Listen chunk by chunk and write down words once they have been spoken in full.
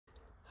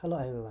Hello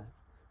everyone.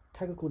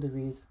 Take good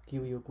reads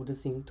give you good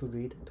thing to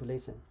read to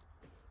listen.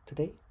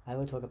 Today I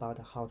will talk about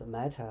how the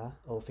Meta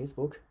or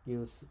Facebook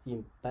use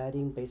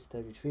embedding-based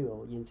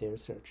retrieval in their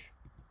search.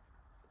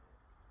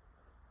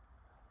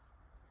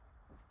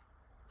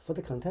 For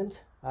the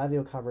content, I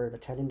will cover the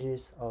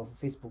challenges of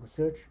Facebook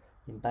search,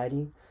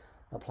 embedding,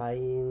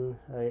 applying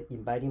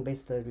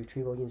embedding-based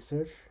retrieval in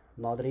search,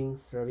 modeling,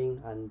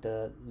 serving, and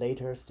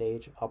later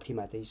stage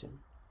optimization.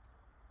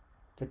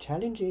 The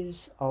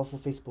challenges of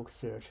Facebook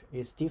search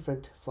is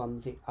different from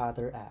the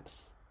other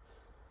apps.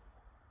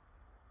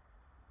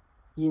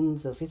 In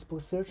the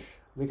Facebook search,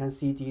 we can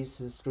see this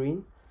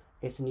screen.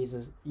 It needs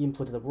to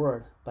input the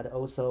word, but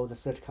also the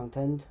search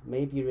content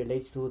may be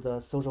related to the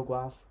social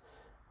graph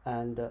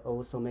and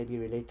also may be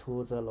related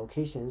to the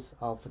locations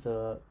of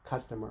the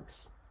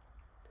customers.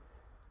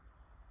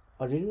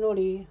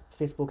 Originally,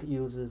 Facebook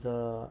uses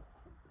the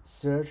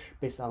search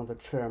based on the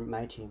term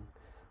matching,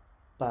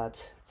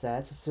 but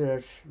that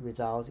search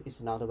result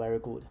is not very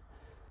good.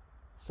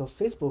 So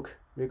Facebook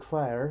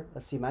requires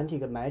a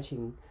semantic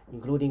matching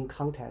including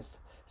context,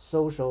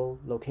 social,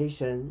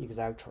 location,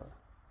 etc.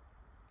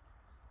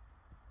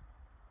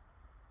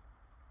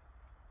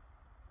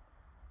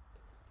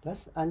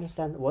 Let's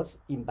understand what's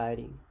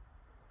embedding.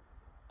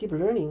 Deep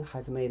learning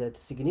has made a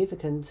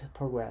significant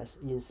progress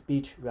in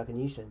speech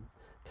recognition,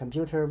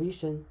 computer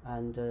vision,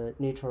 and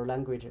natural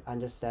language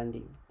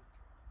understanding.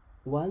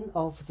 One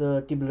of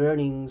the deep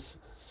learning's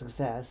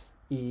success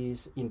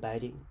is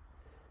embedding.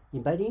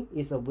 Embedding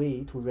is a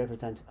way to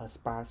represent a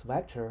sparse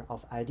vector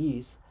of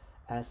ideas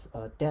as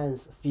a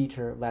dense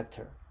feature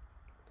vector.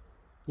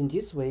 In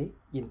this way,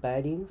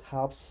 embedding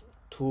helps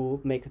to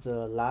make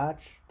the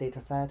large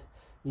dataset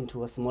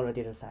into a smaller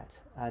dataset,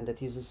 and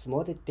this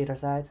small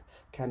dataset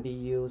can be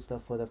used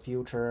for the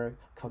future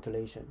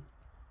calculation.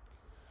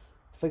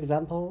 For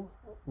example,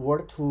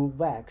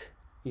 word-to-vec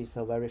is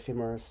a very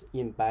famous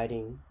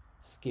embedding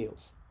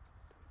skills.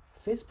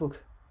 Facebook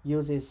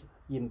uses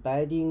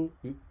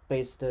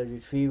embedding-based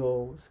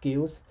retrieval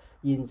skills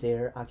in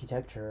their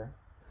architecture.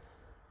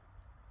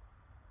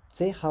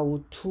 They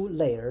have two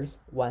layers.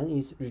 One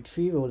is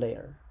retrieval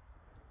layer,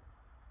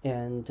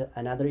 and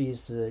another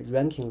is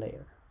ranking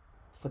layer.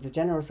 For the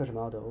general search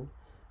model,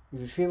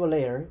 retrieval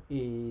layer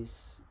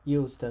is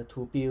used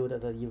to build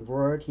the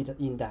inverted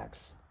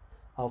index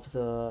of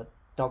the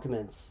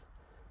documents,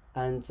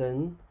 and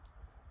then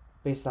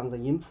based on the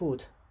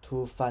input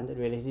to find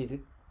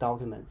related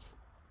documents.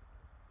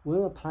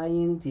 When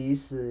applying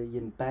this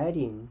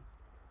embedding,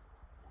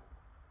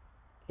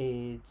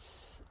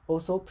 it's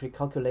also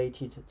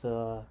pre-calculated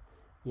the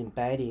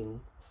embedding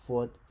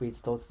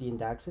with those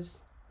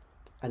indexes,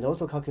 and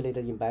also calculate the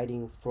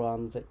embedding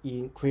from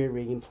the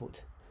query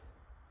input.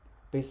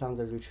 Based on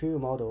the retrieval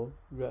model,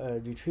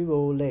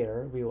 retrieval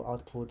layer will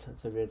output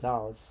the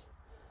results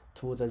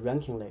to the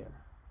ranking layer.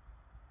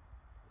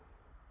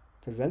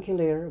 The ranking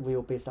layer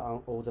will based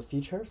on all the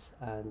features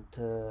and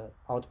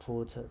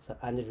output the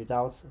end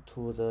results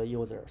to the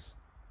users.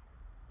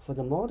 For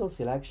the model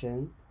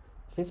selection,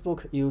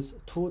 Facebook used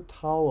two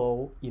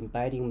towel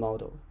embedding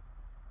model.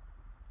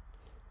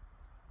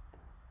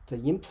 The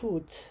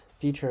input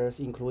features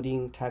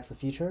including text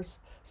features,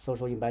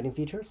 social embedding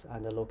features,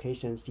 and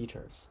location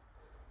features.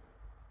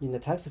 In the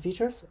text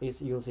features, it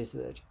uses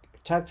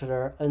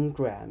character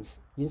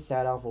n-grams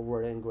instead of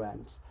word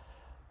n-grams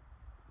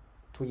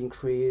to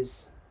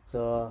increase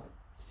the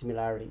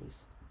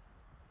similarities.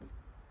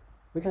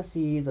 We can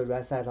see the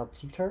right side of the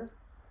picture.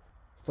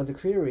 For the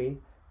query,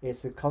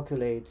 is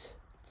calculate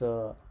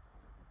the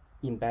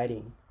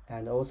embedding,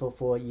 and also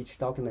for each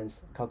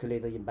document,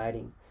 calculate the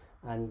embedding.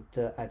 And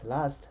at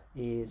last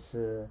is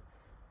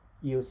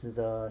use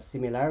the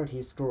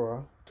similarity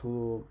score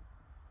to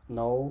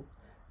know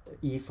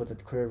if the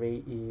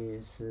query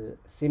is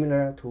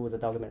similar to the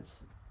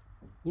documents.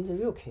 In the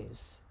real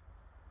case,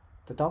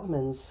 the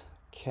documents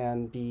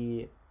can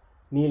be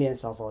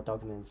millions of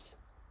documents.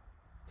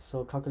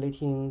 So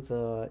calculating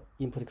the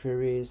input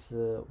queries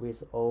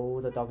with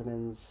all the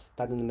documents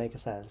doesn't make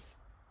sense.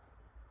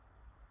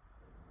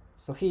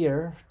 So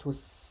here, to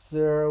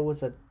serve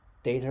the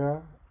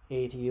data,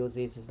 it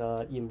uses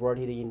the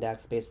inverted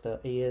index-based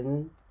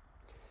ANN.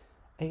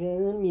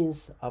 ANN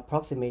means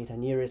approximate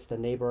nearest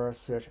neighbor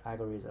search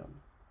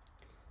algorithm.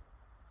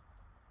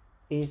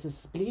 It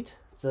split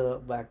the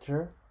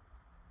vector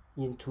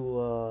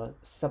into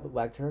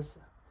sub-vectors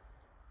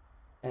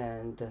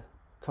and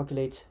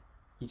calculate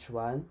each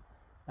one,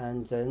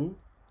 and then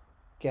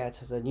get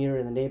the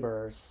nearest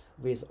neighbors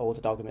with all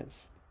the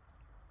documents.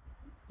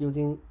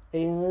 Using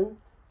ANN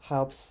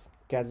helps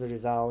get the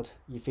result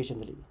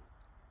efficiently.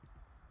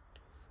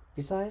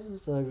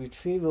 Besides the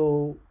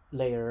retrieval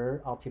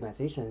layer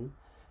optimization,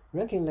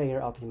 ranking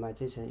layer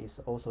optimization is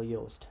also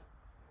used.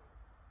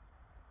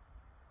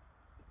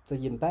 The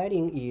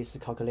embedding is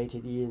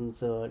calculated in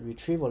the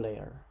retrieval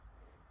layer,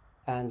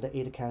 and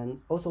it can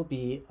also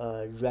be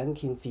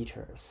ranking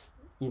features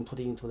input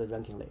into the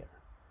ranking layer.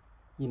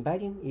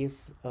 Embedding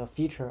is a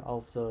feature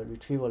of the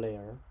retrieval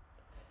layer,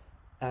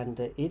 and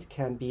it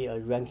can be a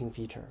ranking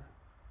feature.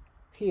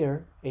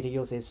 Here, it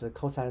uses the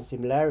cosine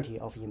similarity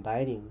of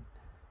embedding,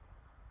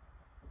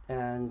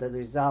 and the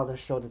result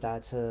showed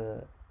that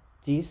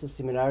this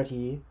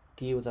similarity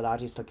gives the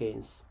largest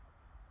gains.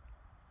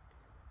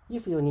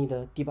 If you need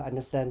a deeper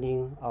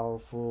understanding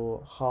of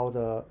how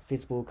the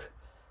Facebook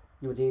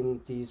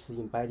using this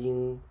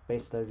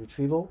embedding-based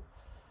retrieval,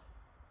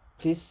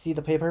 please see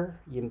the paper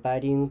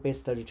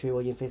Embedding-based retrieval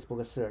in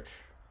Facebook search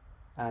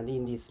and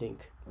in this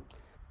link.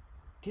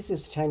 This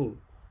is Channing.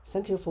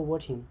 Thank you for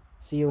watching.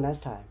 See you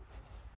next time.